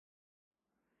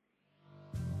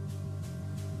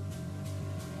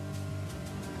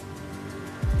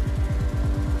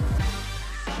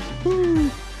Woo-hoo.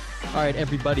 All right,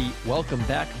 everybody, welcome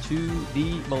back to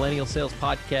the Millennial Sales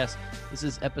Podcast. This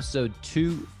is episode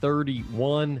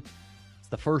 231. It's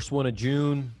the first one of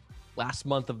June, last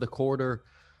month of the quarter.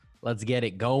 Let's get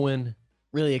it going.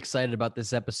 Really excited about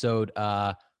this episode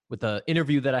with the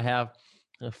interview that I have.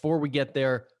 Before we get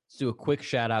there, let's do a quick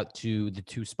shout out to the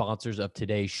two sponsors of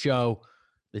today's show,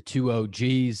 the two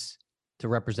OGs to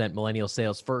represent Millennial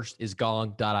Sales. First is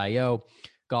Gong.io.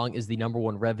 Gong is the number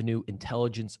one revenue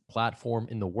intelligence platform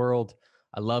in the world.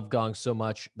 I love Gong so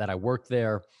much that I work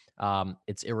there.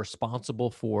 It's irresponsible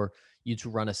for you to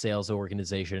run a sales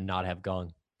organization and not have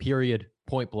Gong, period,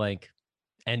 point blank,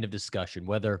 end of discussion.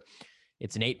 Whether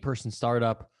it's an 8-person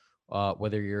startup,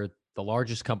 whether you're the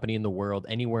largest company in the world,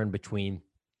 anywhere in between,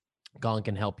 Gong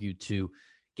can help you to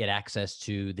get access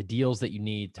to the deals that you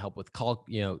need to help with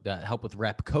help with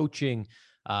rep coaching.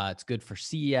 It's good for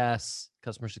CES,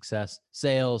 customer success,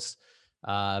 sales,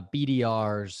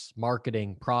 BDRs,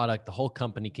 marketing, product. The whole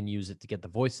company can use it to get the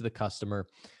voice of the customer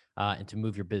and to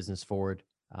move your business forward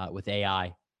with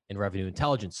AI and revenue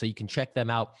intelligence. So you can check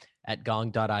them out at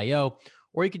gong.io,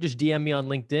 or you can just DM me on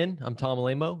LinkedIn. I'm Tom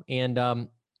Alemo, and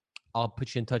I'll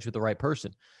put you in touch with the right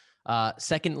person.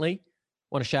 Secondly, I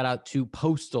want to shout out to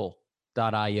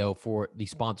Postal.io for the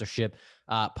sponsorship.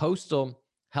 Postal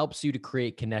helps you to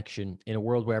create connection in a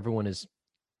world where everyone is,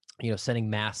 sending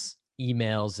mass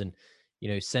emails and,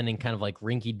 sending kind of like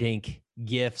rinky-dink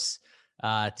gifts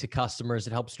to customers.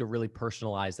 It helps you to really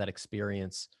personalize that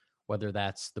experience, whether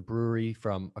that's the brewery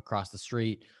from across the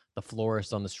street, the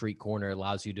florist on the street corner. It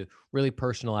allows you to really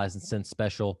personalize and send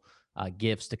special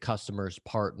gifts to customers,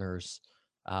 partners,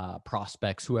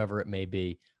 prospects, whoever it may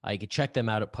be. You can check them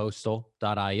out at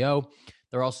postal.io.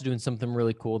 They're also doing something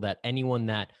really cool that anyone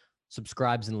that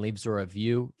subscribes and leaves a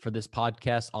review for this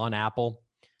podcast on Apple,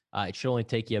 it should only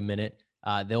take you a minute.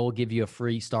 They'll give you a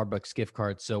free Starbucks gift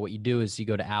card. So what you do is you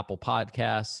go to Apple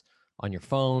Podcasts on your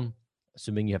phone,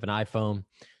 assuming you have an iPhone,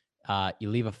 you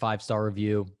leave a 5-star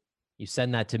review, you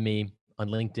send that to me on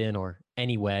LinkedIn or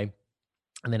anyway,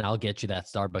 and then I'll get you that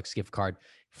Starbucks gift card,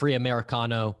 free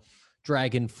Americano,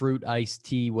 dragon fruit, iced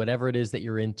tea, whatever it is that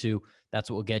you're into. That's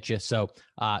what will get you. So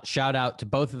shout out to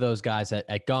both of those guys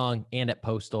at Gong and at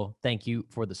Postal. Thank you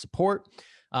for the support.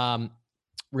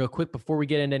 Real quick, before we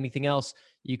get into anything else,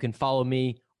 you can follow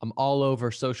me. I'm all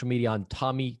over social media on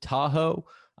Tommy Tahoe.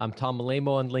 I'm Tom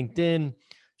Alemo on LinkedIn.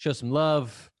 Show some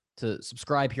love, to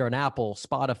subscribe here on Apple,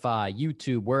 Spotify,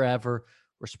 YouTube, wherever.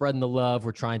 We're spreading the love.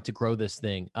 We're trying to grow this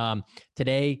thing.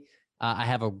 Today, I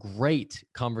have a great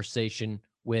conversation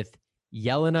with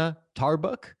Yelena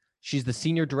Tarbuk. She's the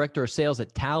Senior Director of Sales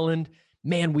at Talend.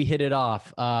 Man, we hit it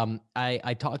off.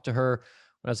 I talked to her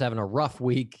when I was having a rough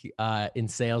week in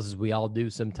sales, as we all do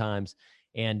sometimes.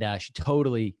 And she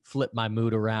totally flipped my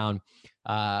mood around,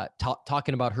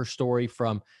 talking about her story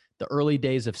from the early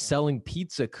days of selling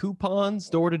pizza coupons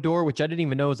door to door, which I didn't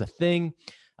even know was a thing,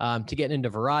 to getting into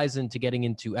Verizon, to getting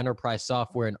into enterprise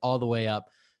software, and all the way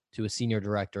up to a Senior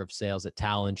Director of Sales at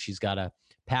Talend. She's got a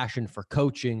passion for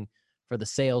coaching, for the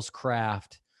sales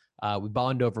craft. We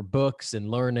bond over books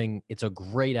and learning. It's a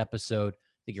great episode.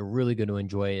 I think you're really going to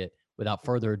enjoy it. Without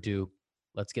further ado,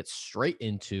 let's get straight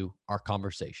into our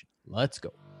conversation. Let's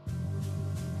go.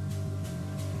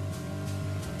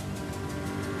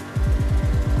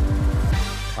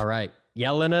 All right.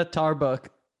 Yelena Tarbuk,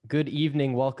 good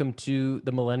evening. Welcome to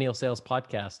the Millennial Sales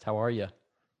Podcast. How are you?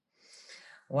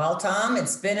 Well, Tom,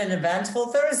 it's been an eventful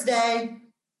Thursday.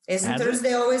 Isn't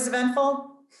Thursday always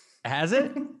eventful? Has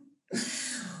it?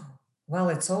 Well,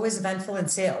 it's always eventful in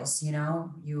sales.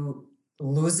 You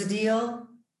lose a deal,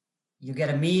 you get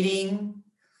a meeting,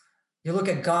 you look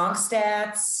at Gong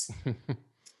stats.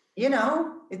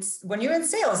 It's when you're in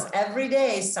sales, every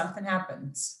day something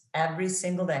happens, every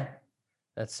single day.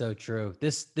 That's so true.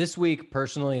 This week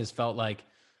personally has felt like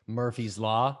Murphy's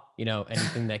Law.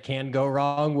 Anything that can go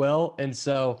wrong will. And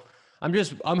so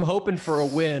I'm hoping for a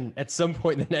win at some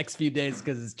point in the next few days,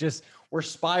 because it's just, we're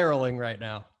spiraling right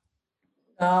now.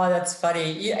 Oh, that's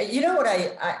funny. You know what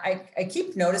I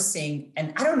keep noticing,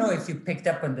 and I don't know if you picked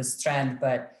up on this trend,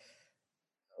 but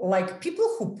like people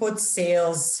who put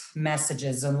sales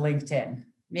messages on LinkedIn,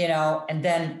 and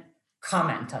then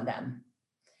comment on them.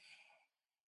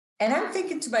 And I'm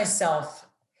thinking to myself,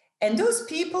 and those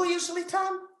people usually,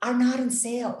 Tom, are not in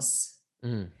sales.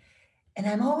 And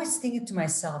I'm always thinking to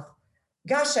myself,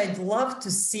 gosh, I'd love to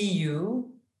see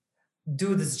you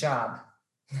do this job.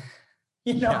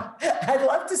 I'd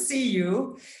love to see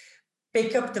you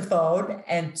pick up the phone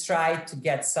and try to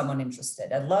get someone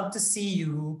interested. I'd love to see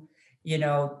you,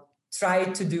 try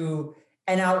to do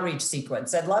an outreach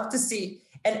sequence. I'd love to see,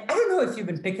 and I don't know if you've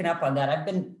been picking up on that. I've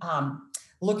been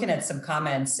looking at some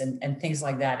comments and things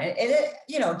like that.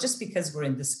 And just because we're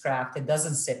in this craft, it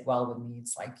doesn't sit well with me.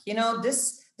 It's like,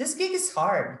 this gig is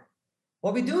hard.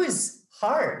 What we do is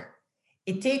hard.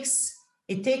 It takes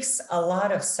a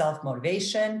lot of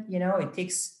self-motivation. It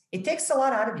takes a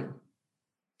lot out of you.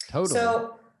 Totally.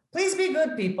 So please be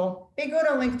good, people. Be good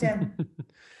on LinkedIn.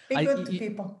 Be good to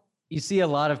people. You see a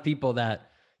lot of people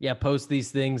that, post these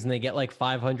things and they get like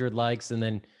 500 likes. And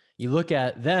then you look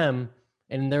at them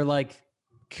and they're like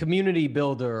community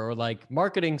builder or like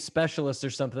marketing specialist or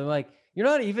something. Like, you're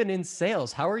not even in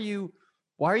sales. Why are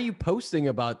you posting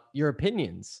about your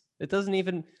opinions? It doesn't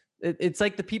even, it's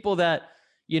like the people that,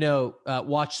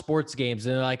 watch sports games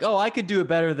and they're like, oh, I could do it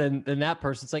better than that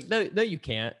person. It's like, no, you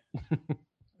can't.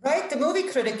 Right. The movie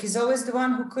critic is always the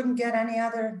one who couldn't get any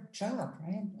other job,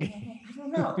 right? I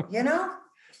don't know,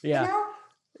 Yeah.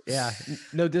 Yeah.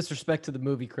 No disrespect to the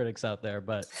movie critics out there,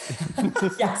 but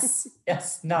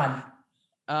yes, none.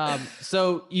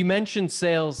 So you mentioned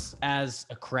sales as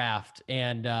a craft,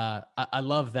 and I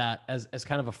love that as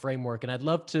kind of a framework. And I'd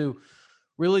love to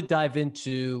really dive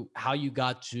into how you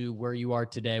got to where you are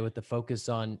today with the focus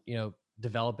on,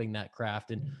 developing that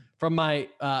craft. And from my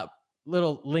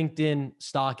little LinkedIn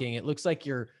stalking, it looks like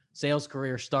your sales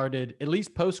career started at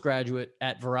least postgraduate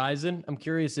at Verizon. I'm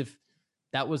curious if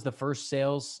that was the first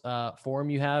sales forum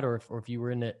you had, or if you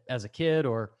were in it as a kid,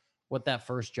 or what that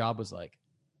first job was like.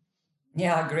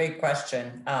 Yeah, great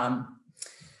question.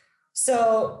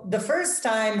 So the first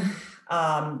time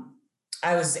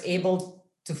I was able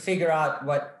to figure out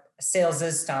what sales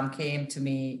is, Tom, came to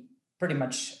me pretty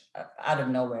much out of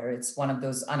nowhere. It's one of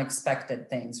those unexpected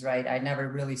things, right? I never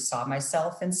really saw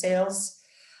myself in sales.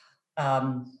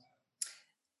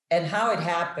 And how it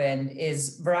happened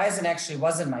is Verizon actually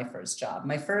wasn't my first job.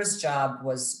 My first job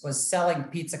was selling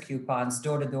pizza coupons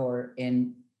door to door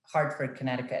in Hartford,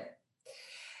 Connecticut.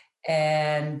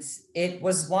 And it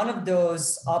was one of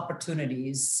those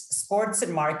opportunities, sports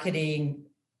and marketing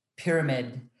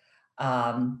pyramid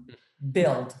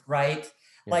build, right?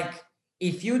 Yeah. Like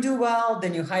if you do well,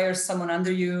 then you hire someone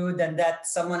under you, then that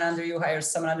someone under you hires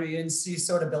someone under you, and so you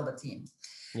sort of build a team.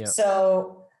 Yeah.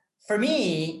 So for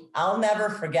me, I'll never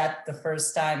forget the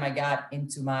first time I got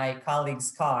into my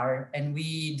colleague's car and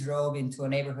we drove into a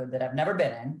neighborhood that I've never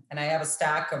been in. And I have a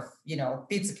stack of,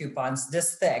 pizza coupons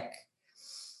this thick.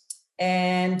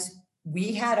 And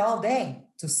we had all day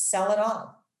to sell it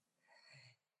all.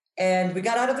 And we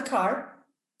got out of the car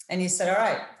and he said, all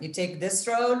right, you take this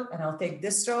road and I'll take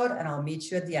this road and I'll meet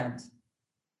you at the end.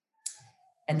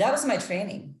 And that was my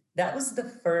training. That was the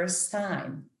first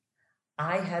time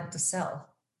I had to sell.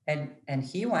 And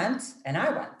he went and I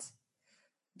went.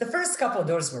 The first couple of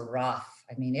doors were rough.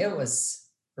 I mean, it was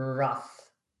rough.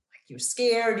 Like you're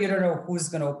scared. You don't know who's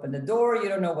going to open the door. You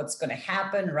don't know what's going to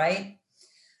happen, right?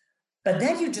 But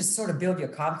then you just sort of build your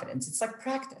confidence. It's like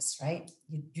practice, right?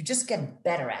 You just get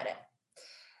better at it.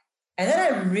 And then I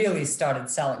really started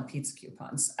selling pizza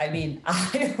coupons. I mean,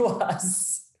 I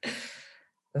was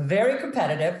very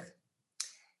competitive.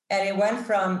 And it went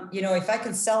from, if I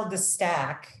can sell this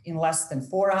stack in less than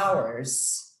 4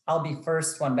 hours, I'll be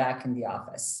first one back in the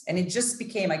office. And it just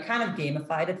became, I kind of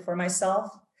gamified it for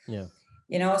myself. Yeah.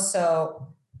 So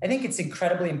I think it's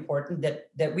incredibly important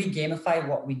that we gamify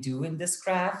what we do in this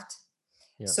craft.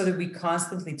 Yeah. So that we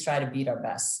constantly try to beat our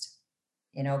best.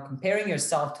 Comparing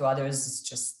yourself to others is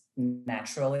just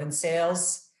natural in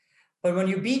sales. But when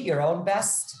you beat your own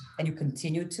best and you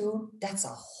continue to, that's a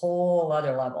whole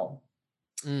other level.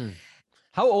 Mm.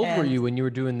 How old were you when you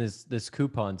were doing this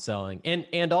coupon selling?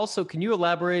 And also, can you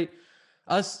elaborate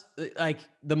us, like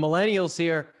the millennials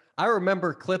here? I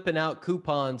remember clipping out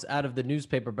coupons out of the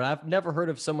newspaper, but I've never heard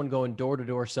of someone going door to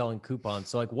door selling coupons.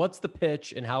 So like, what's the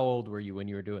pitch and how old were you when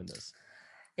you were doing this?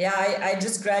 Yeah, I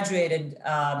just graduated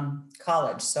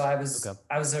college, so I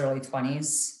was early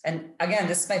 20s, and again,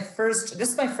 this is my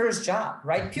first job,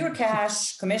 right? Pure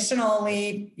cash, commission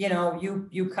only.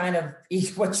 You kind of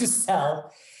eat what you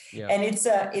sell, yeah. And it's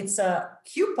a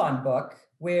coupon book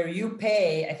where you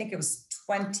pay, I think it was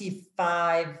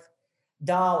 $25,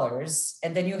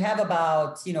 and then you have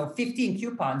about 15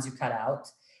 coupons you cut out,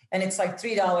 and it's like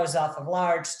 $3 off of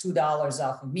large, $2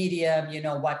 off of medium,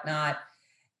 whatnot.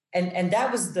 And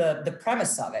that was the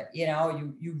premise of it.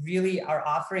 You really are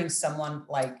offering someone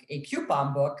like a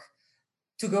coupon book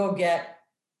to go get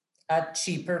a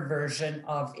cheaper version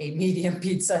of a medium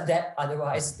pizza that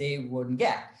otherwise they wouldn't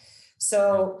get.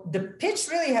 So the pitch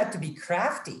really had to be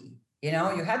crafty. You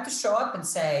had to show up and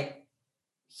say,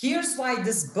 here's why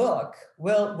this book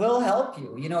will help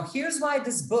you. Here's why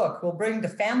this book will bring the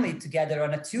family together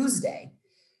on a Tuesday.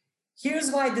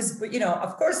 Here's why this,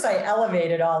 of course I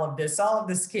elevated all of this. All of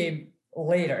this came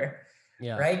later,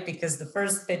 Yeah. right? Because the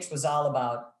first pitch was all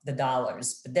about the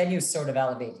dollars, but then you sort of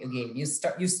elevate your game.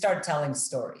 You start telling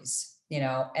stories,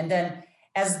 and then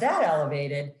as that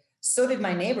elevated, so did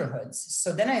my neighborhoods.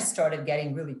 So then I started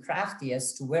getting really crafty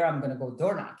as to where I'm going to go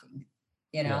door knocking,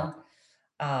 Yeah.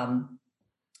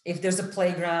 If there's a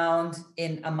playground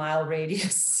in a mile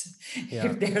radius, Yeah.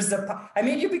 if there's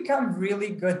you become really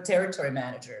good territory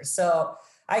manager. So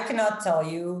I cannot tell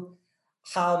you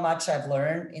how much I've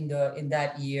learned in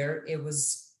that year. It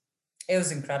was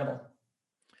incredible.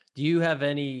 Do you have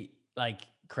any like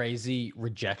crazy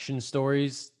rejection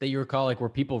stories that you recall? Like, were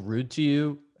people rude to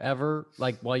you ever?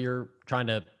 Like while you're trying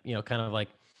to, kind of like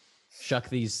shuck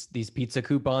these pizza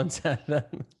coupons at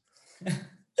them?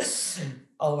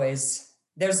 Always.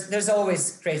 There's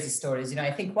always crazy stories.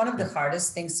 I think one of the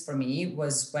hardest things for me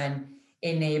was when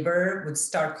a neighbor would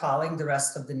start calling the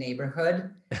rest of the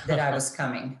neighborhood that I was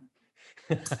coming.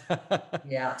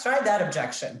 Yeah, try that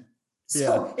objection.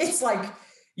 So it's like,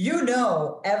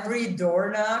 every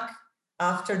door knock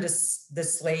after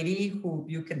this lady who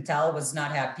you can tell was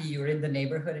not happy you're in the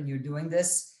neighborhood and you're doing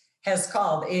this has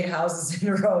called 8 houses in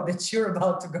a row that you're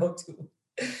about to go to.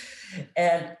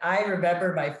 And I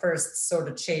remember my first sort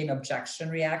of chain objection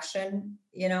reaction,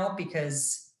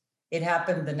 because it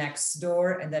happened the next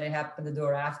door, and then it happened the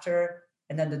door after,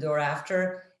 and then the door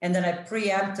after. And then I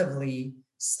preemptively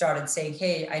started saying,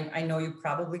 hey, I know you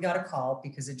probably got a call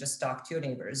because it just talked to your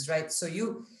neighbors, right? So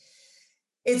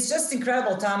it's just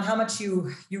incredible, Tom, how much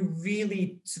you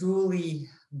really, truly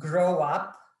grow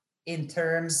up in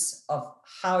terms of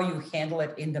how you handle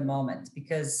it in the moment,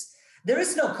 because there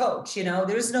is no coach,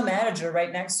 there is no manager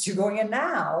right next to you going, and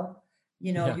now,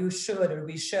 you should, or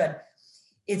we should.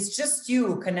 It's just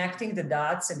you connecting the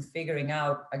dots and figuring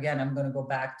out, again, I'm going to go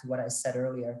back to what I said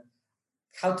earlier,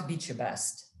 how to beat your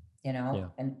best, and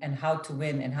how to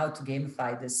win and how to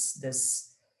gamify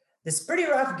this pretty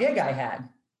rough gig I had.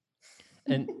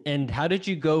 And how did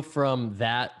you go from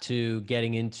that to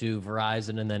getting into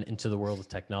Verizon and then into the world of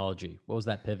technology? What was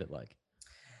that pivot like?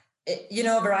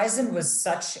 Verizon was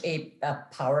such a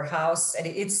powerhouse, and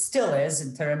it still is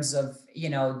in terms of,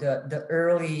 the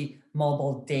early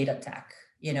mobile data tech.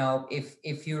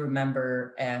 If you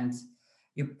remember, and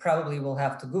you probably will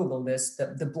have to Google this,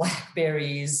 the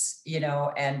BlackBerries,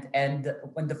 and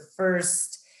when the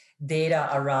first data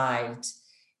arrived,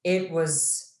 it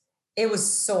was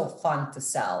so fun to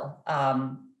sell.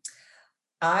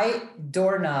 I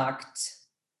door knocked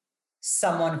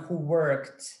someone who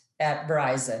worked at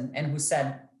Verizon and who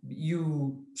said,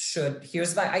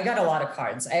 I got a lot of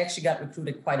cards. I actually got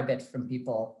recruited quite a bit from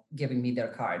people giving me their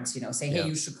cards, saying, hey,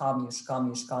 you should call me, you should call me,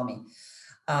 you should call me.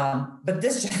 But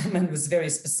this gentleman was very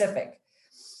specific.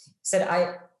 He said,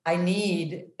 I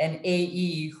need an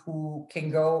AE who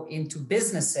can go into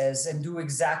businesses and do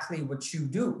exactly what you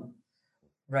do,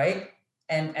 right?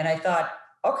 And I thought,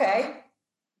 okay,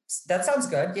 that sounds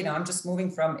good. I'm just moving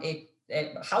from a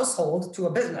household to a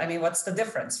business. What's the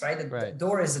difference, right? The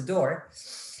door is a door.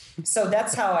 So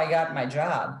that's how I got my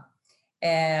job.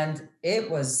 And it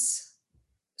was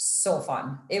so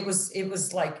fun. It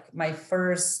was like my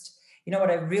first, what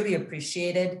I really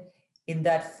appreciated in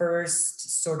that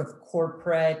first sort of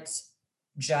corporate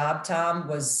job, Tom,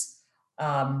 was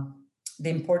the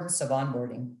importance of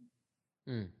onboarding.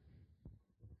 The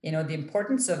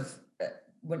importance of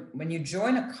when you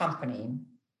join a company,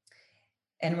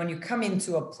 and when you come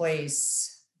into a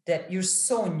place that you're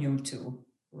so new to,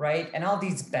 right? And all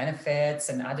these benefits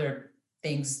and other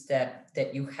things that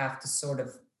you have to sort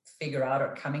of figure out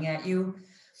are coming at you,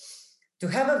 to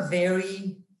have a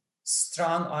very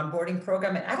strong onboarding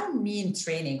program. And I don't mean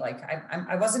training, like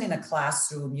I wasn't in a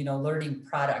classroom, learning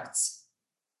products.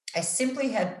 I simply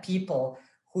had people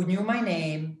who knew my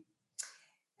name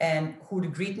and who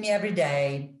would greet me every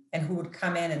day, and who would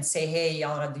come in and say, hey,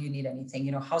 Yana, do you need anything?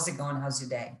 How's it going? How's your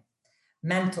day?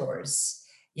 Mentors,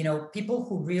 people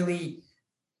who really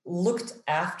looked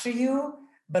after you,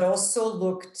 but also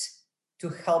looked to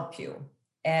help you.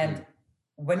 And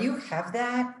when you have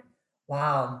that,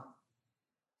 wow,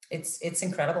 it's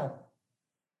incredible.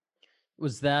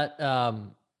 Was that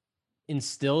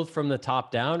instilled from the top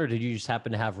down, or did you just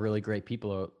happen to have really great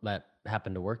people that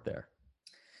happened to work there?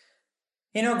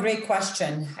 Great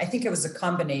question. I think it was a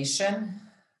combination,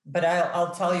 but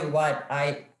I'll tell you what,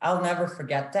 I'll never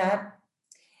forget that.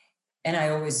 And I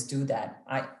always do that.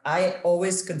 I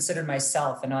always consider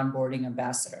myself an onboarding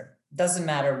ambassador. Doesn't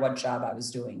matter what job I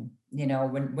was doing.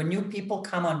 When new people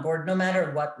come on board, no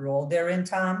matter what role they're in,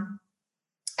 Tom,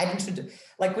 I introduce,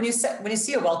 like when you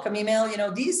see a welcome email,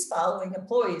 these following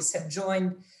employees have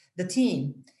joined the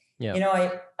team.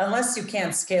 Yeah. Unless you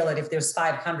can't scale it, if there's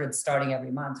 500 starting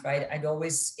every month, right? I'd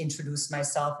always introduce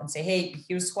myself and say, hey,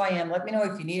 here's who I am. Let me know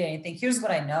if you need anything. Here's what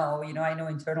I know. I know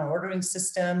internal ordering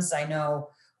systems. I know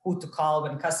who to call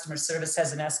when customer service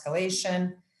has an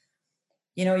escalation.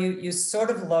 You sort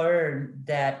of learn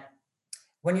that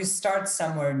when you start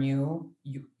somewhere new,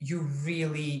 you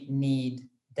really need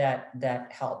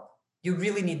that help. You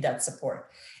really need that support.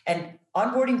 And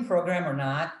onboarding program or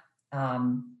not,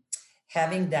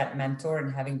 having that mentor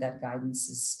and having that guidance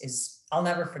is I'll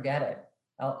never forget it.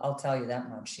 I'll tell you that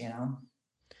much,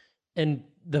 And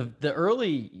the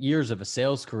early years of a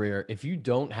sales career, if you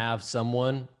don't have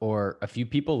someone or a few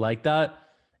people like that,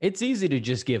 it's easy to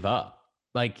just give up.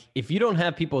 Like if you don't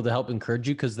have people to help encourage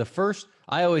you, because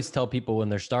I always tell people when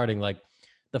they're starting, like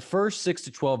the first 6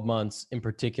 to 12 months in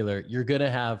particular, you're going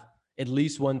to have at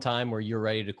least one time where you're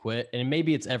ready to quit. And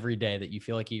maybe it's every day that you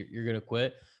feel like you're going to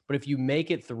quit. But if you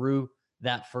make it through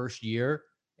that first year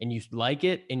and you like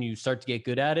it and you start to get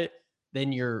good at it,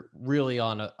 then you're really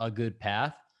on a good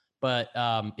path. But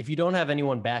if you don't have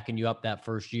anyone backing you up that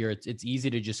first year, it's easy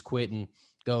to just quit and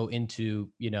go into,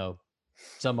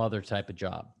 some other type of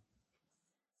job.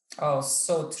 Oh,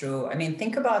 so true. I mean,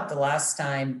 think about the last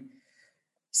time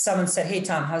someone said, hey,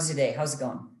 Tom, how's your day? How's it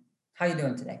going? How you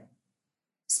doing today?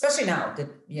 Especially now that,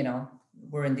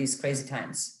 we're in these crazy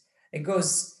times. It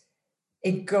goes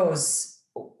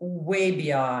way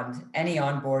beyond any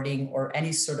onboarding or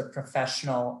any sort of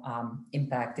professional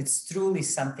impact. It's truly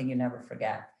something you never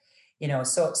forget.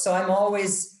 So I'm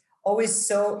always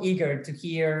so eager to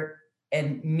hear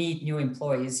and meet new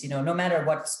employees, no matter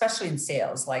what, especially in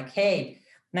sales, like, hey,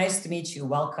 nice to meet you.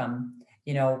 Welcome.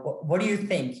 What do you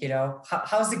think?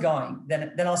 How's it going?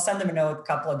 Then I'll send them a note,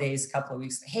 couple of days, couple of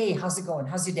weeks. Hey, how's it going?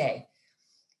 How's your day?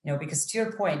 Because to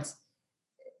your point,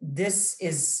 this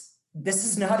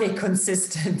is not a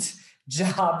consistent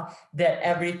job that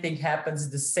everything happens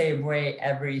the same way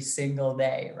every single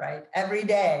day, right? Every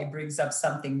day brings up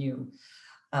something new.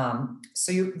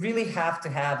 So you really have to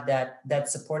have that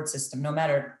support system, no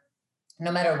matter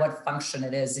what function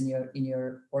it is in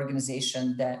your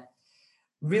organization, that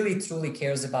really truly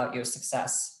cares about your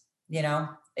success.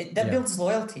 Builds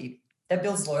loyalty. That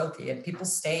builds loyalty, and people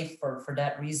stay for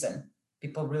that reason.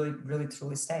 People really, really,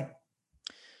 truly stay.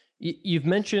 You've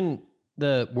mentioned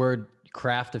the word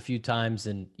craft a few times,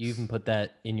 and you even put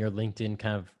that in your LinkedIn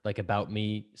kind of like about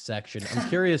me section. I'm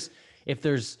curious if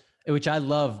there's, which I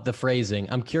love the phrasing,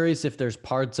 I'm curious if there's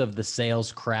parts of the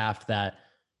sales craft that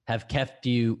have kept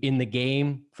you in the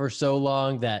game for so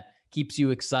long, that keeps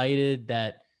you excited,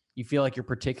 that you feel like you're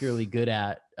particularly good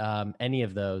at, any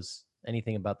of those,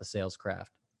 anything about the sales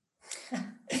craft?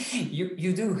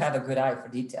 You do have a good eye for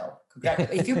detail.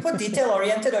 If you put detail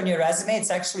oriented on your resume,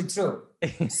 it's actually true.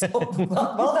 So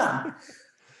well done.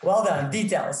 Well done.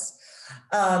 Details.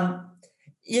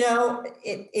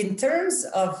 In terms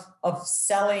of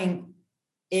selling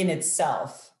in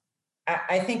itself,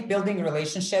 I think building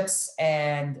relationships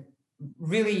and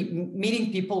really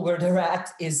meeting people where they're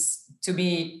at is, to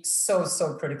me, so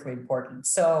critically important.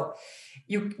 So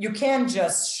you can't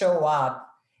just show up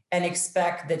and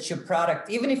expect that your product,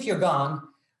 even if you're gone,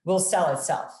 will sell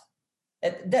itself.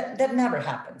 That never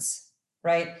happens,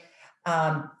 right?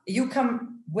 You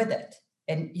come with it,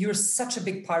 and you're such a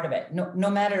big part of it. No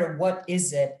matter what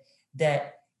is it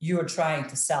that you're trying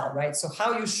to sell, right? So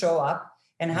how you show up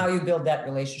and how you build that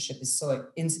relationship is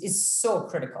so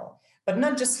critical. But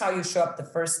not just how you show up the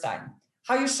first time,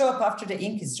 how you show up after the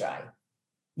ink is dry.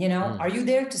 Are you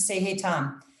there to say, hey,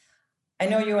 Tom, I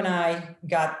know you and I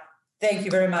thank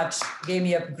you very much, gave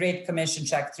me a great commission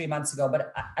check 3 months ago,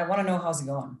 but I want to know how's it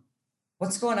going.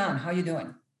 What's going on? How are you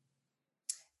doing?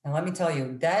 And let me tell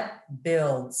you, that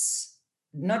builds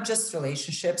not just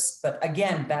relationships, but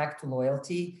again, back to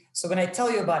loyalty. So when I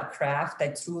tell you about craft, I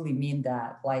truly mean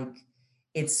that. Like,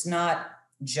 it's not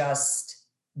just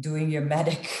doing your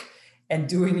medic and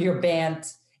doing your band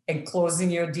and closing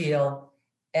your deal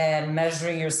and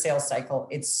measuring your sales cycle.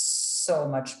 It's so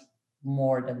much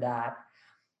more than that.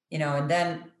 And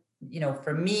then,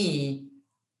 for me,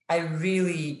 I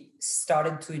really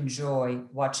started to enjoy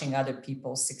watching other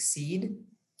people succeed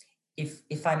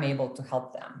if I'm able to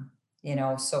help them,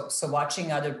 so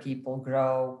watching other people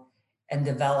grow and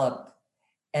develop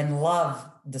and love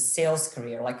the sales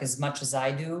career, like as much as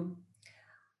I do.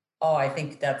 Oh, I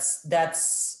think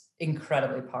that's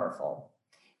incredibly powerful,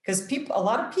 because a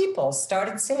lot of people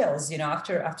started sales,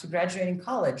 after graduating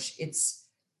college.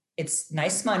 It's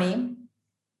nice money.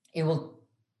 It will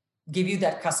give you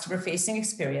that customer facing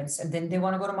experience. And then they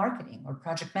want to go to marketing or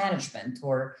project management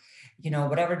or,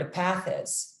 whatever the path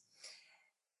is.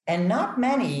 And not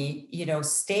many,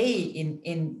 stay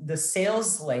in the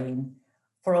sales lane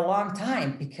for a long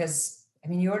time because, I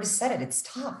mean, you already said it, it's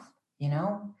tough, you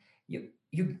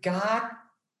got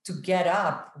to get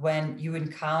up when you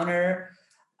encounter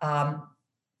a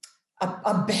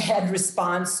bad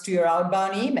response to your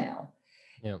outbound email.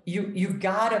 Yeah. You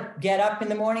got to get up in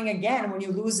the morning again when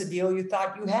you lose a deal you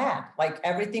thought you had, like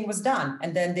everything was done.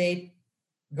 And then they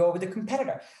go with the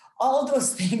competitor. All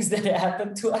those things that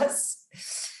happen to us,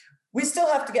 we still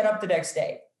have to get up the next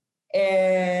day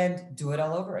and do it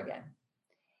all over again.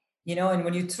 And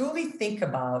when you truly think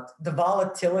about the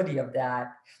volatility of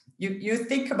that, you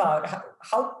think about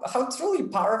how truly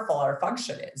powerful our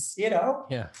function is,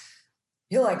 Yeah.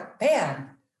 You're like, man,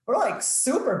 we're like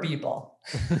super people,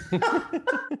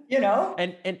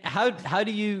 And how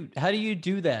do you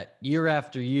do that year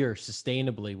after year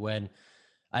sustainably when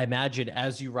I imagine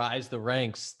as you rise the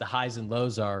ranks, the highs and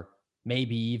lows are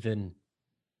maybe even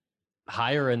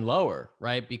higher and lower,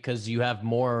 right? Because you have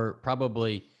more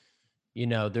probably,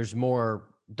 there's more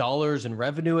dollars and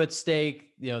revenue at stake.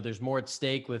 There's more at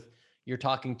stake with you're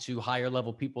talking to higher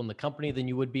level people in the company than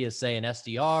you would be as say an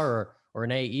SDR or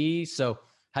an AE. So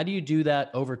how do you do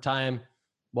that over time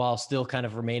while still kind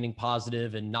of remaining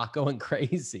positive and not going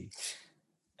crazy?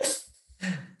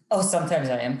 Oh, sometimes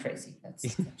I am crazy. That's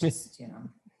just,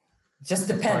 just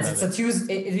depends. It's a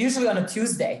Tuesday, usually on a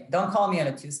Tuesday. Don't call me on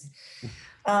a Tuesday.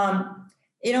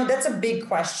 That's a big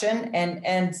question,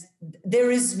 and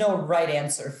there is no right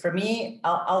answer. For me,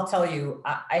 I'll tell you,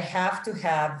 I have to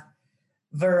have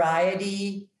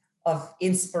variety of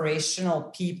inspirational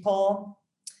people,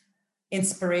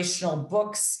 inspirational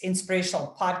books,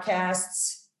 inspirational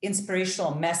podcasts,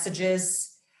 inspirational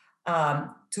messages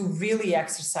to really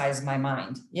exercise my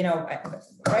mind.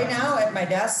 Right now at my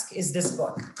desk is this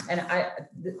book, and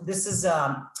this is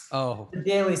The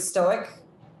Daily Stoic.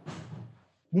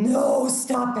 No,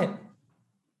 stop it.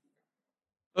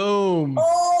 Boom.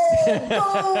 Oh,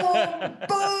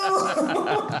 boom,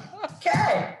 boom.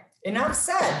 Okay, enough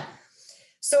said.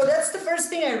 So that's the first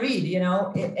thing I read,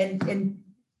 and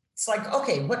it's like,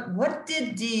 okay, what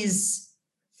did these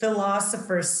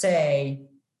philosophers say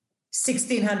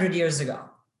 1,600 years ago?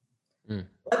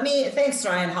 Thanks,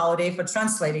 Ryan Holiday, for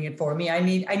translating it for me. I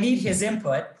need his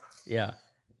input. Yeah.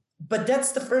 But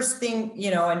that's the first thing,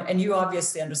 and you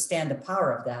obviously understand the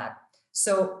power of that.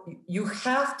 So you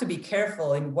have to be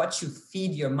careful in what you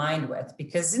feed your mind with,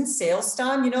 because in sales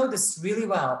time, this really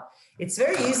well. It's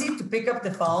very easy to pick up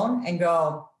the phone and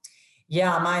go,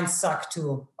 yeah, mine suck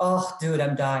too. Oh, dude,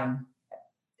 I'm dying.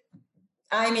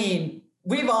 I mean,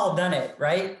 we've all done it,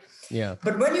 right? Yeah.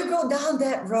 But when you go down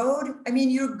that road, I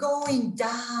mean, you're going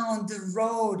down the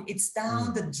road. It's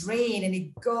down the drain and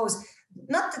it goes.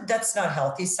 Not that that's not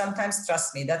healthy. Sometimes,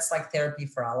 trust me, that's like therapy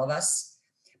for all of us.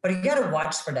 But you got to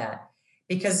watch for that,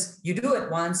 because you do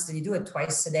it once, then you do it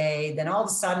twice a day, then all of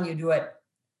a sudden you do it.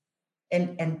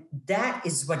 And that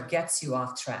is what gets you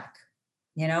off track,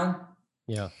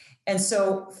 Yeah. And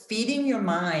so feeding your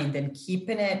mind and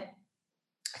keeping it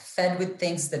fed with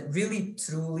things that really,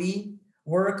 truly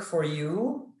work for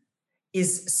you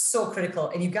is so critical.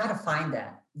 And you got to find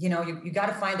that, you got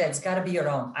to find that. It's got to be your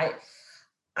own.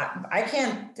 I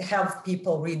can't have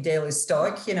people read Daily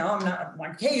Stoic, I'm not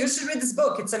like, hey, you should read this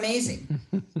book. It's amazing.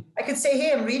 I could say,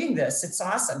 hey, I'm reading this. It's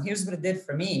awesome. Here's what it did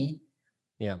for me.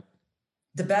 Yeah.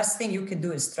 The best thing you can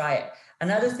do is try it.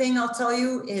 Another thing I'll tell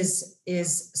you is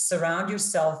surround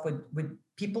yourself with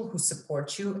people who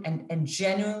support you and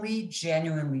genuinely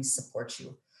support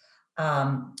you.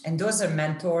 And those are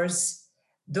mentors.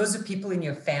 Those are people in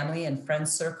your family and friend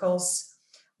circles.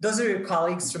 Those are your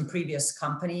colleagues from previous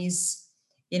companies.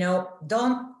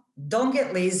 Don't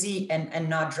get lazy and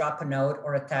not drop a note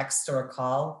or a text or a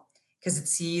call, because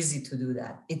it's easy to do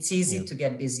that. It's easy to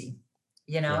get busy,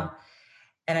 Yeah.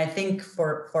 And I think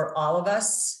for all of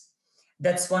us,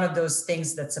 that's one of those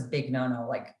things that's a big no-no.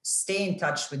 Like, stay in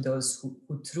touch with those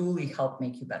who truly help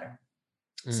make you better.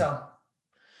 So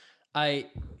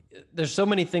there's so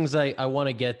many things I want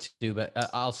to get to, but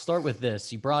I'll start with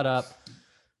this. You brought up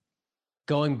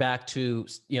going back to,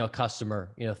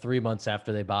 customer, 3 months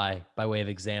after they buy, by way of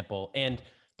example. And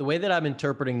the way that I'm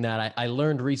interpreting that, I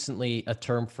learned recently a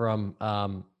term from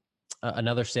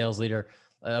another sales leader,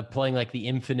 playing like the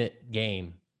infinite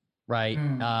game, right?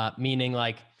 Meaning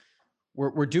like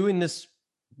we're doing this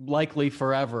likely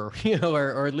forever,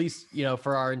 or at least,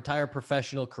 for our entire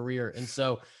professional career. And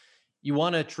so you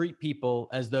want to treat people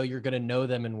as though you're going to know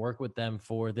them and work with them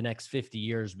for the next 50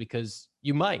 years, because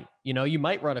you might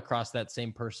run across that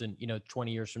same person,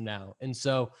 20 years from now. And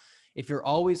so if you're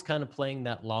always kind of playing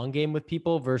that long game with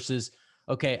people versus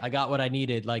okay, I got what I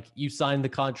needed. Like you signed the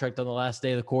contract on the last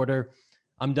day of the quarter.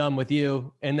 I'm done with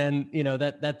you. And then,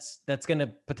 that's going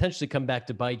to potentially come back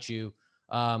to bite you,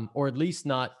 or at least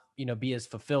not, be as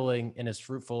fulfilling and as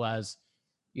fruitful as,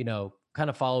 kind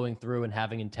of following through and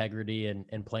having integrity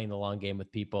and playing the long game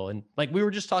with people. And like we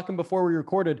were just talking before we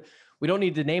recorded, we don't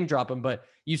need to name drop them, but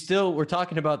you still were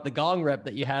talking about the Gong rep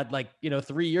that you had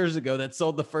 3 years ago that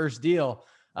sold the first deal.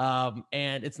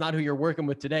 And it's not who you're working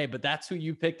with today, but that's who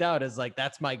you picked out as like,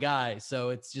 that's my guy. So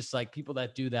it's just like people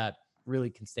that do that really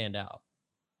can stand out.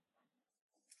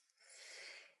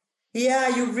 Yeah,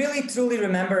 you really truly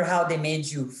remember how they made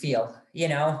you feel.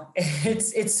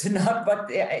 It's not, but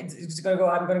it's gonna go.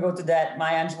 I'm gonna go to that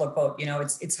Maya Angelou quote.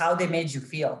 It's how they made you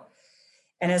feel.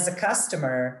 And as a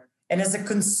customer and as a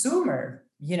consumer,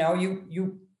 you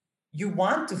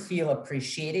want to feel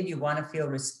appreciated. You want to feel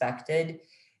respected.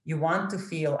 You want to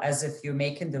feel as if you're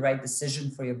making the right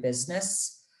decision for your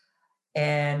business,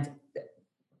 and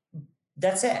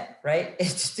that's it, right?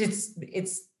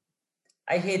 It's.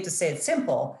 I hate to say it's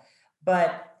simple.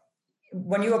 But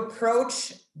when you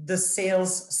approach the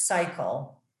sales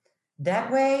cycle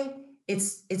that way,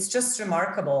 it's just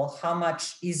remarkable how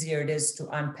much easier it is to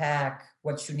unpack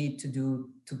what you need to do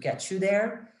to get you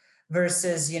there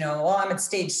versus, I'm at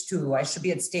stage 2, I should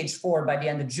be at stage 4 by the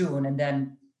end of June. And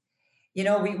then,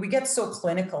 we get so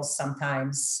clinical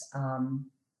sometimes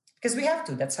because we have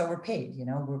to, that's how we're paid.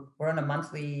 We're on a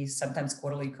monthly, sometimes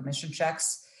quarterly commission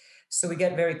checks. So we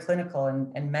get very clinical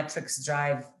and metrics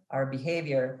drive our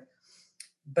behavior.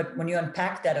 But when you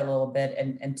unpack that a little bit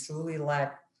and truly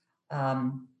let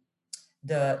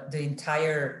the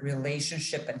entire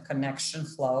relationship and connection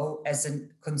flow as a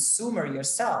consumer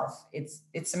yourself,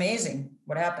 it's amazing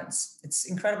what happens. It's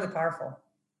incredibly powerful.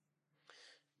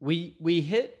 We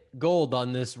hit gold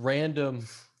on this random.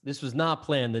 This was not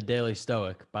planned, the Daily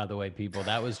Stoic, by the way, people.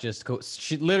 That was just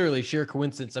literally sheer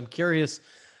coincidence. I'm curious,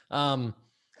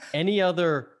 any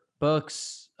other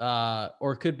books,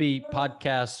 or it could be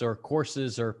podcasts or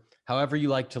courses or however you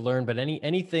like to learn, but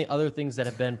anything, other things that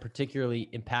have been particularly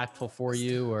impactful for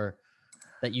you or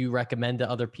that you recommend to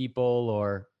other people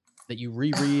or that you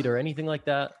reread or anything like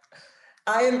that?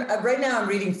 Right now I'm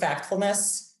reading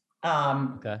Factfulness.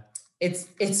 Okay.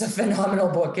 It's a phenomenal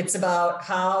book. It's about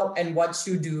how and what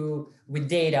you do with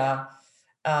data,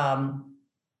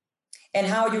 and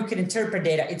how you can interpret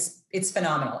data. It's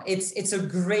phenomenal. It's a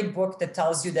great book that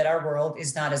tells you that our world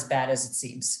is not as bad as it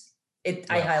seems.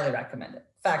 I highly recommend it.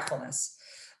 Factfulness.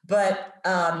 But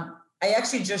I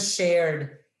actually just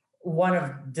shared one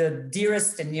of the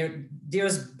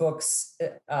dearest books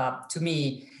to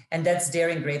me, and that's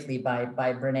Daring Greatly by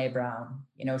Brené Brown.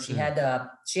 She had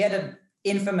an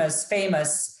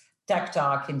famous tech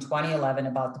talk in 2011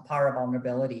 about the power of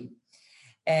vulnerability.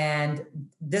 And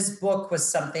this book was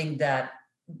something that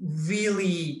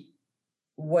really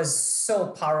was so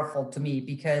powerful to me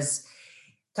because,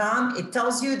 Tom, it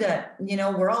tells you that,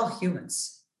 we're all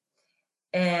humans.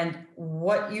 And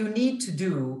what you need to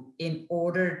do in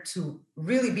order to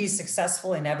really be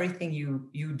successful in everything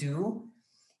you do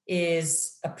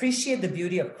is appreciate the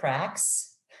beauty of cracks.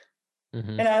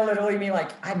 Mm-hmm. And I literally mean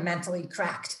I'm mentally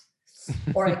cracked,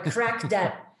 or I cracked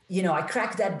that. I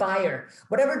cracked that buyer,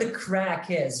 whatever the crack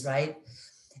is, right?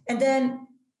 And then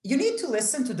you need to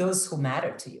listen to those who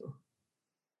matter to you.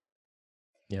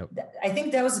 Yep. I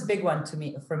think that was a big one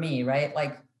for me, right?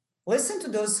 Listen to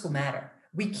those who matter.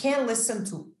 We can't listen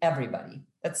to everybody.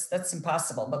 That's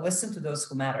impossible, but listen to those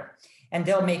who matter, and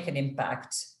they'll make an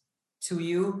impact to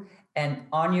you and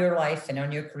on your life and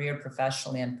on your career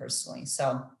professionally and personally.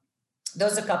 So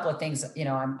those are a couple of things,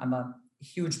 I'm a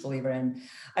huge believer in.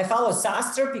 I follow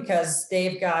SaaStr because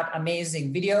they've got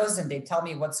amazing videos and they tell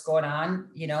me what's going on,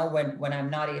 when I'm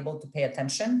not able to pay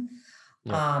attention.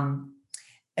 Yeah.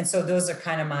 And so those are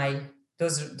kind of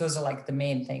those are like the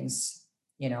main things,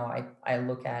 I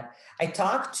look at. I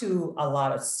talk to a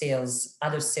lot of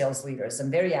other sales leaders.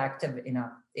 I'm very active in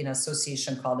an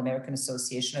association called American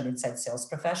Association of Inside Sales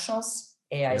Professionals,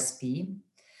 AISP. Yep.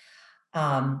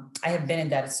 I have been in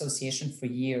that association for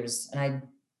years, and I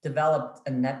developed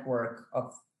a network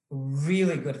of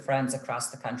really good friends across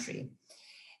the country.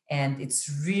 And it's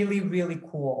really, really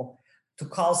cool to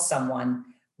call someone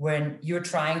when you're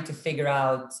trying to figure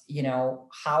out,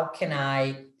 how can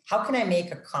I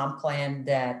make a comp plan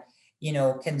that,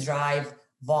 can drive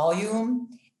volume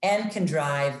and can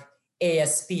drive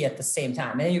ASP at the same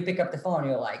time. And then you pick up the phone, and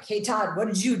you're like, hey, Todd, what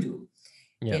did you do?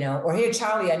 Yeah. Or hey,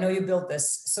 Charlie, I know you built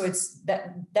this. So it's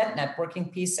that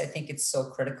networking piece. I think it's so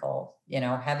critical,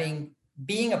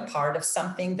 being a part of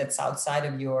something that's outside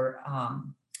of your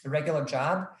regular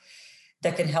job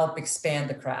that can help expand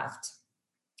the craft.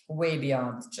 way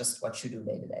beyond just what you do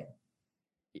day to day.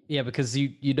 Yeah, because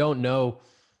you don't know,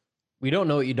 we don't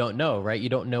know what you don't know, right? You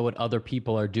don't know what other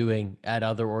people are doing at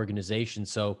other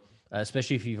organizations. So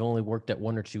especially if you've only worked at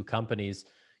one or two companies,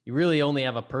 you really only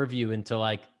have a purview into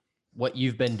like what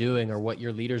you've been doing or what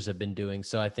your leaders have been doing.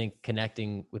 So I think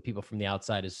connecting with people from the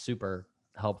outside is super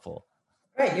helpful.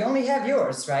 Right. You only have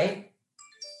yours, right?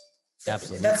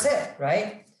 Absolutely. That's it,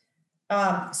 right?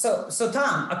 So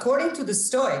Tom, according to the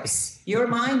Stoics, your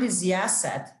mind is the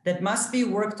asset that must be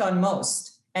worked on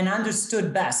most and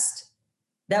understood best.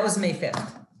 That was May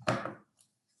 5th.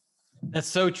 That's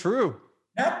so true.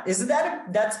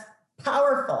 That's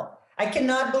powerful. I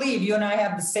cannot believe you and I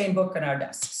have the same book on our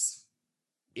desks.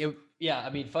 Yeah, I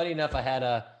mean, funny enough, I had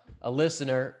a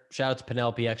listener, shout out to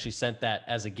Penelope, actually sent that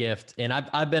as a gift. And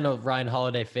I've been a Ryan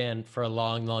Holiday fan for a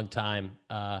long, long time.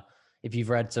 If you've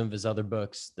read some of his other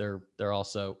books, they're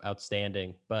also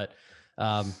outstanding. But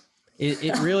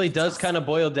it really does kind of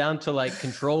boil down to like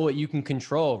control what you can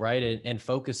control, right? And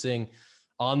focusing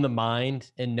on the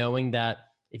mind and knowing that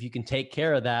if you can take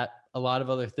care of that, a lot of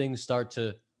other things start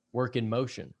to work in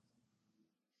motion.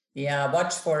 Yeah,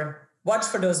 watch for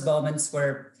those moments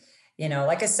where,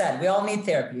 like I said, we all need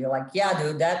therapy. You're like, yeah,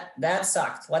 dude, that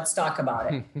sucked. Let's talk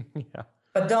about it. Yeah.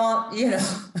 But don't,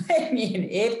 I mean,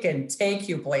 it can take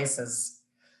you places.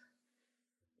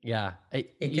 Yeah.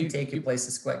 It can take you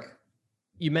places quick.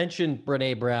 You mentioned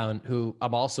Brené Brown, who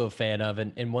I'm also a fan of.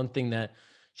 And one thing that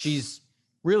she's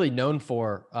really known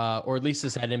for, or at least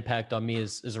has had impact on me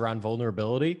is around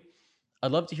vulnerability.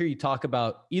 I'd love to hear you talk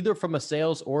about either from a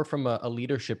sales or from a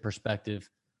leadership perspective,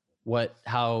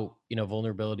 how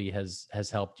vulnerability has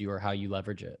helped you or how you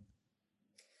leverage it.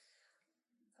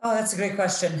 Oh, that's a great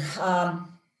question.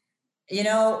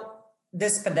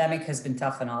 This pandemic has been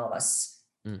tough on all of us.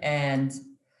 And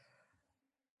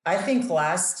I think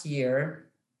last year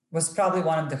was probably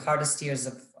one of the hardest years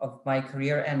of my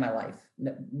career and my life.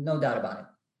 No doubt about it.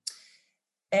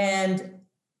 And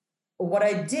what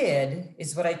I did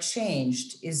is what I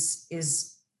changed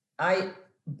is I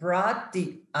brought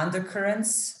the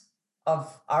undercurrents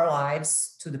of our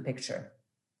lives to the picture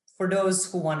for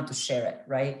those who wanted to share it,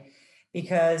 right?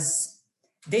 Because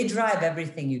they drive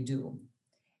everything you do.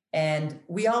 And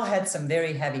we all had some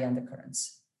very heavy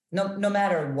undercurrents, no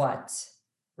matter what,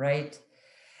 right?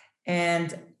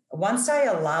 And once I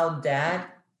allowed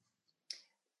that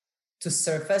to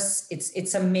surface,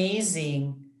 it's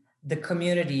amazing the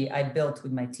community I built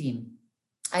with my team.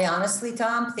 I honestly,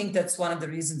 Tom, think that's one of the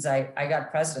reasons I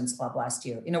got President's Club last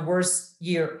year, in a worst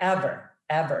year ever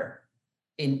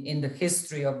in the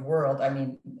history of world. I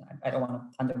mean, I don't want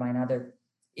to undermine other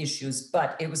issues,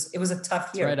 but it was a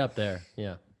tough year. It's right up there.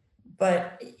 Yeah.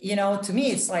 But, to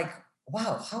me, it's like,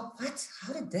 wow, how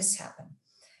did this happen?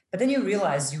 But then you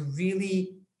realize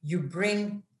you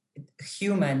bring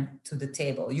human to the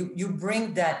table. You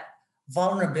bring that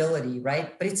vulnerability,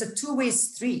 right? But it's a two-way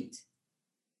street.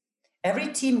 Every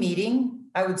team meeting,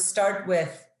 I would start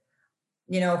with,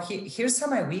 here's how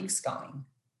my week's going.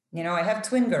 I have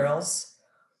twin girls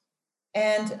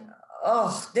and,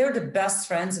 they're the best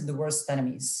friends and the worst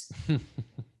enemies.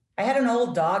 I had an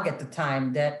old dog at the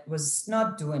time that was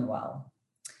not doing well.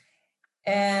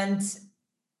 And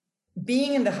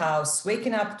being in the house,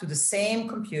 waking up to the same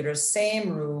computer,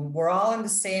 same room, we're all in the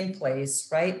same place,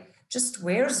 right? Just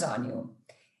wears on you.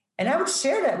 And I would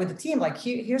share that with the team, like,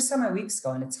 here's how my week's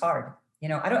going. It's hard. I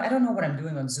don't know what I'm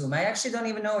doing on Zoom. I actually don't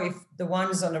even know if the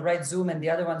one's on the right Zoom and the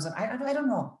other one's on, I don't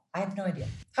know. I have no idea.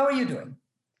 How are you doing?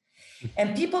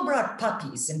 And people brought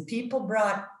puppies and people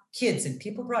brought kids and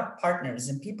people brought partners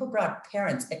and people brought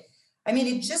parents. I mean,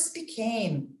 it just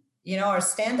became, our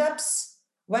stand-ups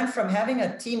went from having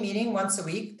a team meeting once a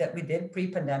week that we did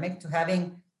pre-pandemic to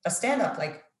having a stand-up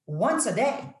like once a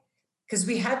day, because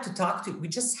we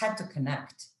just had to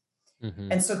connect.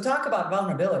 Mm-hmm. And so talk about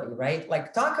vulnerability, right?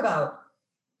 Like talk about,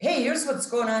 hey, here's what's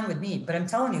going on with me. But I'm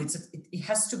telling you, it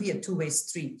has to be a two-way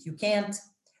street. You can't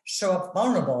show up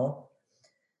vulnerable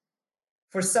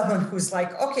for someone who's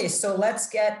like, okay, so let's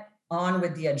get on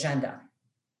with the agenda.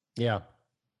 Yeah.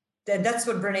 That's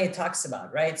what Brené talks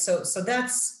about, right? So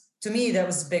that's, to me, that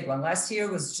was a big one. Last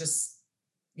year was just,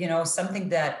 something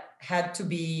that had to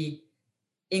be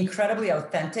incredibly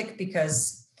authentic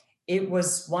because it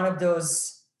was one of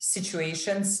those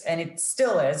situations, and it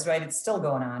still is, right? It's still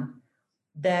going on,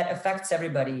 that affects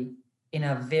everybody in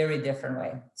a very different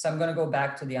way. So I'm going to go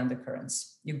back to the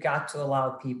undercurrents. You've got to allow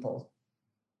people,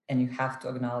 and you have to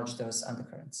acknowledge those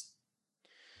undercurrents.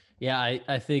 Yeah,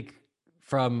 I think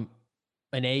from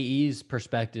an AE's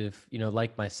perspective,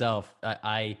 like myself,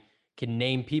 I can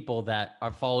name people that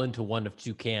fall into one of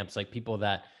two camps, like people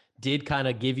that did kind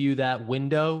of give you that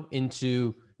window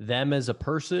into them as a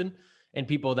person, and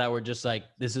people that were just like,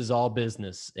 this is all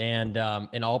business and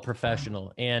all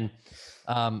professional. And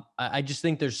I just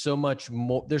think there's so much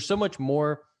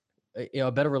more,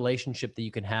 a better relationship that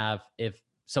you can have if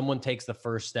someone takes the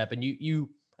first step. And you,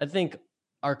 I think,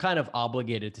 are kind of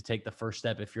obligated to take the first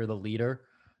step if you're the leader,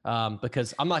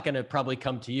 because I'm not going to probably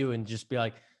come to you and just be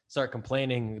like, start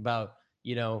complaining about,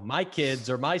 my kids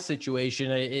or my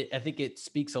situation. I think it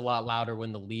speaks a lot louder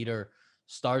when the leader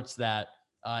starts that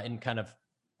and kind of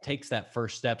takes that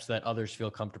first step so that others feel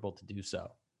comfortable to do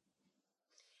so.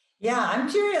 Yeah, I'm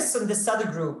curious on this other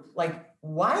group. Like,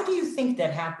 why do you think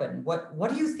that happened? What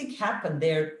do you think happened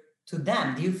there to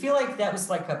them? Do you feel like that was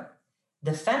like a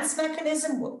defense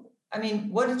mechanism? I mean,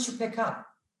 what did you pick up?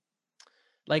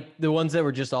 Like the ones that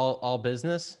were just all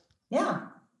business? Yeah.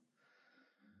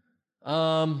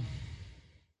 I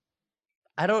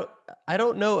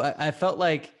don't know. I feel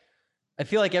like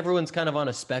everyone's kind of on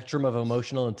a spectrum of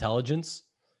emotional intelligence,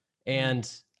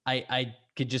 and I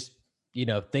could just,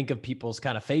 think of people's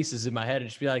kind of faces in my head and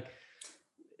just be like,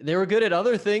 they were good at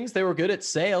other things. They were good at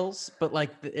sales, but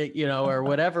like, or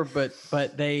whatever, but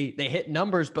they hit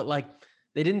numbers, but like,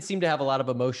 they didn't seem to have a lot of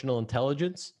emotional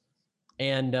intelligence.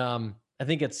 And I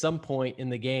think at some point in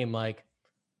the game, like,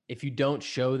 if you don't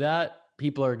show that,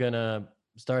 people are going to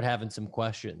start having some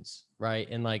questions, right?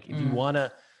 And like, if you want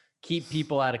to keep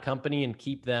people at a company and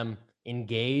keep them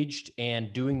engaged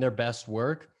and doing their best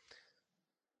work,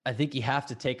 I think you have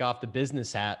to take off the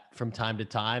business hat from time to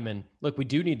time. And look, we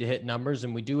do need to hit numbers,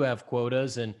 and we do have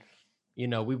quotas, and,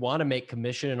 we want to make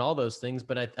commission and all those things.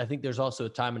 But I think there's also a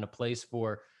time and a place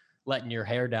for letting your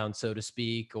hair down, so to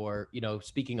speak, or,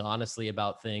 speaking honestly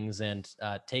about things, and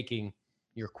taking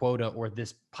your quota or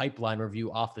this pipeline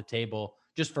review off the table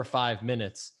just for 5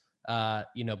 minutes,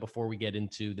 before we get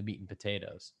into the meat and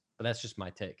potatoes. But that's just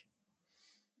my take.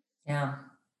 Yeah.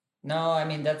 No, I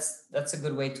mean, that's a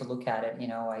good way to look at it.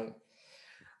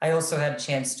 I also had a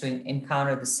chance to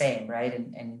encounter the same, right?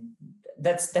 And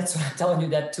that's what I'm telling you,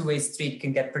 that two-way street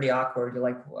can get pretty awkward. You're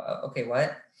like, okay,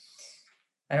 what?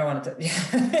 I don't want to,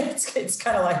 it's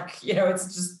kind of like,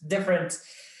 it's just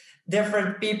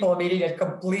different people meeting at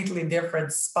completely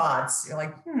different spots. You're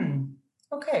like,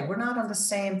 okay, we're not on the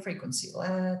same frequency.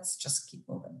 Let's just keep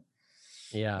moving.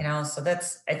 Yeah. So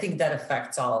I think that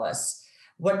affects all of us.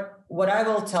 What I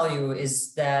will tell you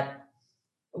is that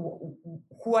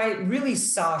who I really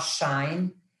saw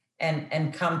shine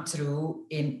and come through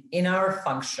in our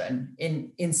function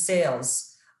in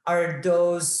sales are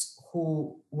those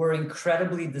who were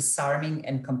incredibly disarming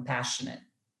and compassionate.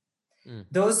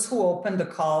 Those who opened the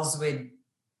calls with,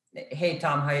 "Hey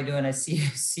Tom, how you doing? I see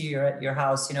you're at your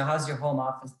house. How's your home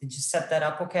office? Did you set that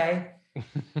up okay?"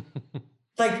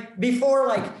 Like before,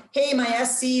 like, "Hey, my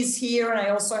SC is here, and I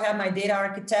also have my data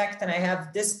architect, and I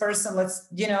have this person. Let's,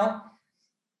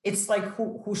 it's like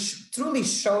who truly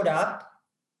showed up,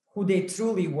 who they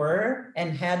truly were,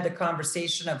 and had the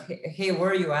conversation of, "Hey,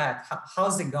 where are you at?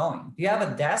 How's it going? Do you have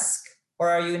a desk, or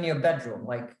are you in your bedroom?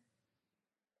 Like,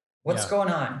 what's going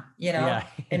on?" Yeah.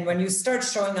 And when you start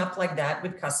showing up like that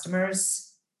with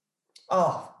customers,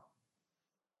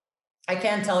 I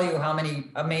can't tell you how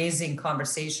many amazing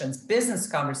business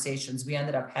conversations we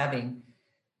ended up having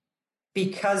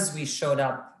because we showed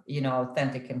up,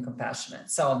 authentic and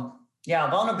compassionate. So yeah,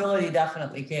 vulnerability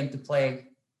definitely came to play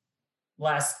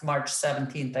last March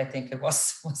 17th. I think it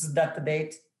was. Wasn't that the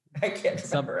date? I can't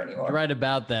remember anymore. Right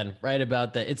about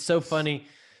that. It's so funny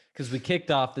because we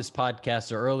kicked off this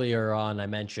podcast earlier on. I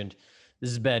mentioned this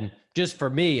has been, just for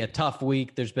me, a tough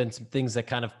week. There's been some things that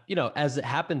kind of, as it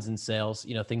happens in sales,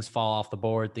 things fall off the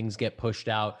board, things get pushed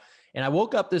out. And I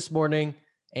woke up this morning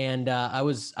and I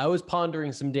was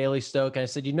pondering some daily stoic. And I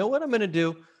said, you know what I'm going to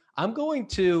do? I'm going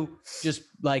to just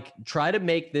like try to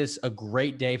make this a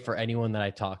great day for anyone that I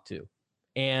talk to.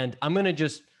 And I'm going to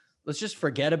let's just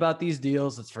forget about these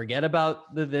deals. Let's forget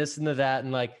about the this and the that.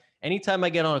 And like, anytime I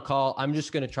get on a call, I'm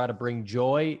just going to try to bring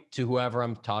joy to whoever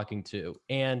I'm talking to.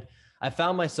 And I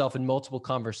found myself in multiple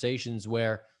conversations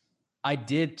where I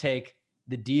did take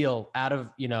the deal out of,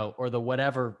 or the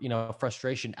whatever,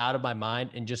 frustration out of my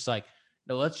mind, and just like,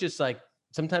 no, let's just like,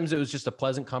 sometimes it was just a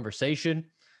pleasant conversation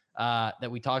that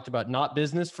we talked about, not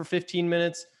business, for 15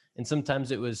 minutes. And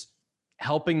sometimes it was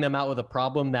helping them out with a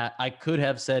problem that I could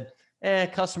have said,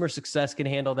 customer success can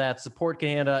handle that, support can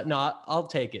handle it. No, I'll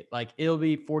take it. Like, it'll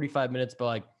be 45 minutes, but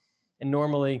like, and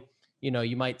normally,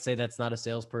 you might say that's not a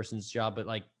salesperson's job, but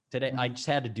like today, I just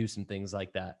had to do some things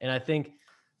like that. And I think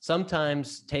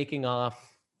sometimes taking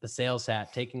off the sales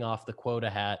hat, taking off the quota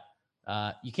hat,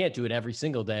 You can't do it every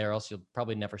single day or else you'll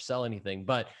probably never sell anything.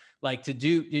 But like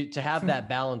to have that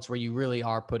balance where you really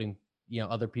are putting,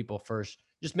 other people first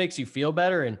just makes you feel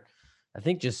better. And I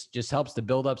think just helps to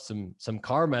build up some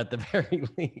karma at the very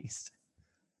least.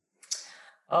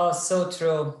 Oh, so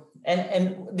true.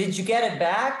 And did you get it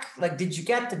back? Like, did you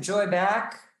get the joy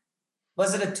back?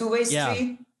 Was it a two-way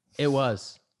street? It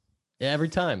was. Every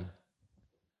time.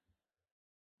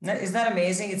 Isn't that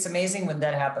amazing? It's amazing when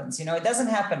that happens. It doesn't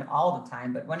happen all the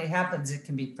time, but when it happens, it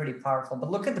can be pretty powerful.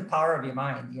 But look at the power of your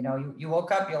mind. You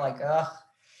woke up, you're like,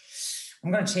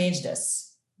 I'm going to change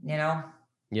this. I'm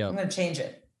going to change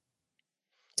it.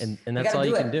 And that's all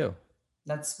you can do.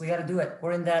 We got to do it.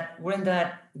 We're in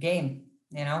that game.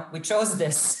 We chose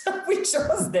this. We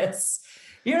chose this.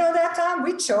 That time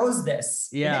we chose this.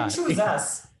 Yeah. You didn't choose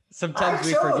us. Sometimes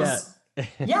we forget.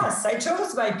 Yes, I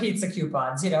chose my pizza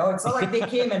coupons. It's not like they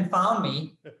came and found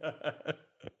me.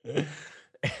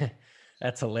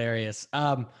 That's hilarious.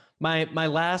 My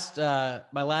last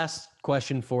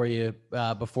question for you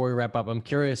before we wrap up. I'm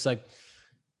curious. Like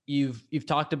you've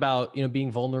talked about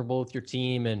being vulnerable with your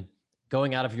team and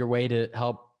going out of your way to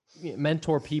help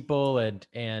mentor people and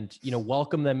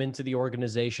welcome them into the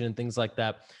organization and things like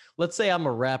that. Let's say I'm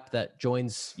a rep that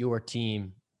joins your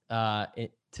team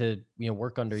to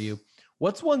work under you.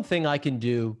 What's one thing I can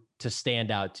do to stand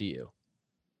out to you?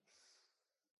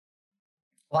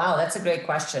 Wow, that's a great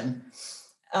question.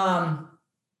 One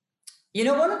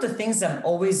of the things I'm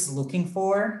always looking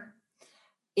for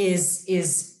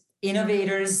is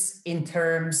innovators in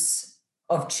terms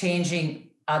of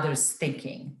changing others'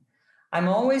 thinking. I'm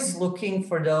always looking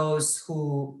for those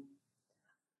who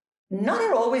not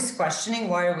are always questioning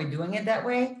why are we doing it that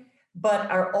way,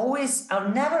 but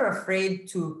are never afraid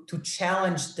to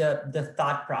challenge the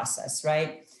thought process,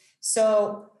 right?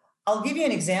 So I'll give you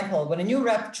an example. When a new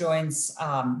rep joins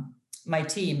my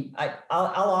team,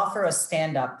 I'll offer a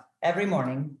stand-up every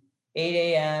morning, 8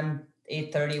 a.m.,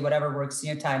 8:30, whatever works in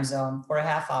your time zone, for a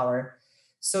half hour,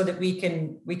 so that we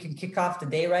can kick off the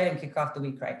day right and kick off the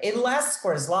week right. It lasts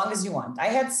for as long as you want. I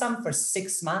had some for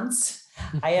 6 months.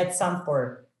 I had some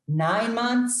for 9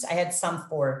 months. I had some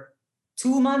for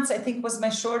 2 months, I think, was my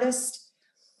shortest.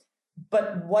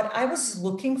 But what I was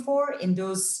looking for in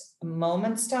those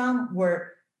moments, Tom,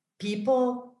 were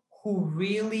people who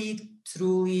really,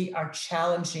 truly are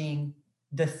challenging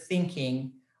the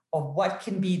thinking of what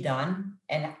can be done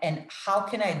and how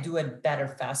can I do it better,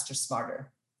 faster,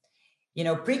 smarter.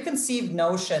 Preconceived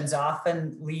notions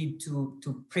often lead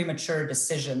to premature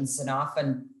decisions and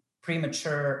often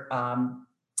premature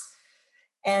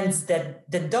ends that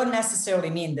don't necessarily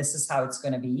mean this is how it's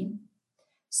going to be.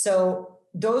 So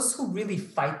those who really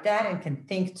fight that and can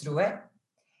think through it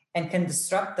and can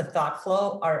disrupt the thought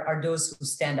flow are those who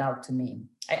stand out to me.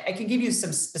 I can give you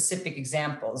some specific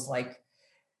examples. Like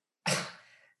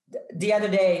the other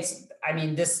day,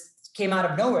 this came out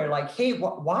of nowhere. Like, hey,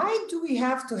 why do we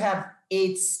have to have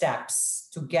 8 steps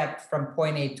to get from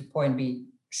point A to point B?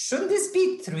 Shouldn't this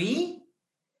be 3?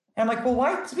 And I'm like, well,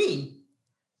 why 3?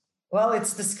 Well,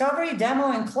 it's discovery,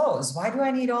 demo, and close. Why do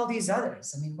I need all these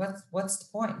others? What's the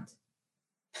point?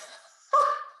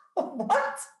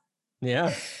 What?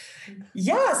 Yeah.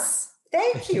 Yes.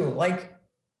 Thank you. Like,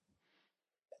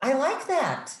 I like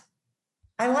that.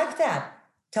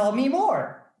 Tell me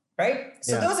more. Right?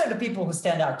 So Those are the people who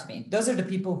stand out to me. Those are the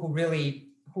people who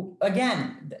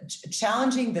again,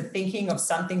 challenging the thinking of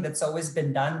something that's always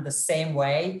been done the same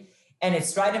way, and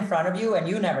it's right in front of you, and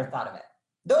you never thought of it.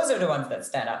 Those are the ones that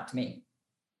stand out to me.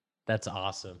 That's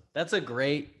awesome. That's a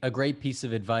great piece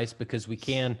of advice, because we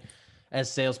can,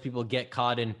 as salespeople, get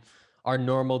caught in our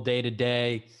normal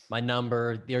day-to-day, my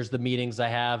number, there's the meetings I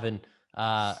have, and,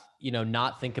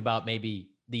 not think about maybe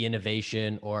the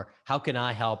innovation or how can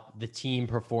I help the team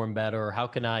perform better, or how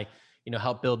can I,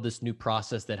 help build this new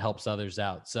process that helps others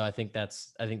out. So I think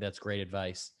that's great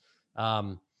advice.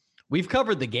 We've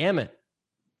covered the gamut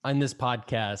on this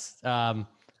podcast.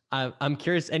 I'm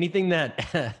curious, anything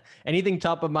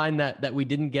top of mind that we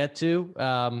didn't get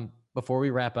to before we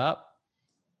wrap up?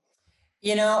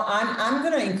 I'm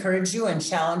going to encourage you and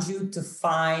challenge you to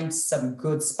find some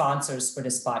good sponsors for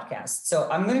this podcast. So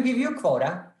I'm going to give you a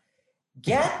quota.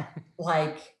 Get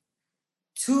like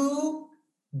 2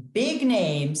 big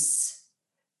names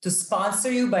to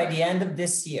sponsor you by the end of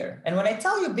this year. And when I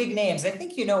tell you big names, I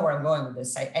think you know where I'm going with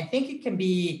this. I think it can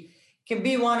be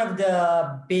one of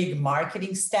the big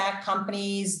marketing stack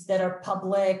companies that are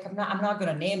public. I'm not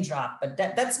going to name drop, but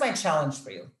that's my challenge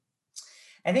for you.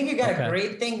 I think you got a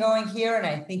great thing going here, and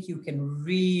I think you can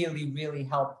really, really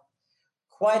help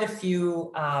quite a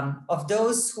few of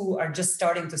those who are just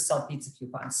starting to sell pizza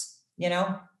coupons,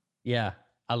 Yeah.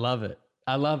 I love it.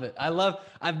 I love it.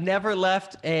 I've never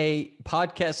left a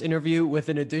podcast interview with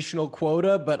an additional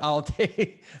quota, but I'll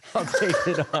take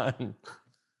it on.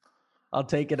 I'll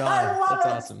take it on. I love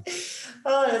That's it. awesome.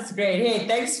 Oh, that's great. Hey,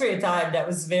 thanks for your time. That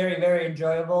was very, very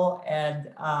enjoyable. And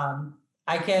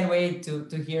I can't wait to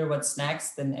hear what's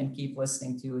next and keep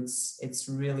listening to you. It's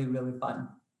really, really fun.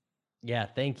 Yeah,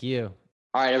 thank you.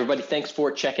 All right, everybody. Thanks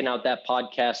for checking out that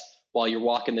podcast while you're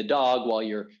walking the dog, while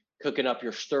you're cooking up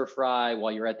your stir fry,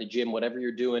 while you're at the gym, whatever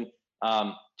you're doing.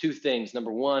 Two things.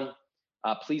 Number one,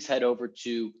 please head over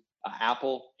to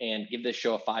Apple and give this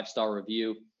show a 5-star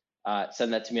review.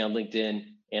 Send that to me on LinkedIn,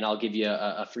 and I'll give you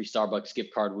a free Starbucks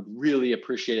gift card. Would really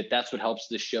appreciate it. That's what helps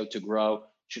this show to grow.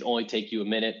 Should only take you a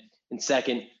minute. And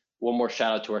second, one more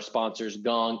shout out to our sponsors,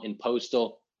 Gong and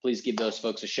Postal. Please give those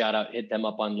folks a shout out. Hit them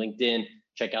up on LinkedIn.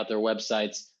 Check out their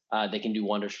websites. They can do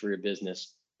wonders for your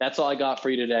business. That's all I got for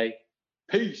you today.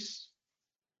 Peace.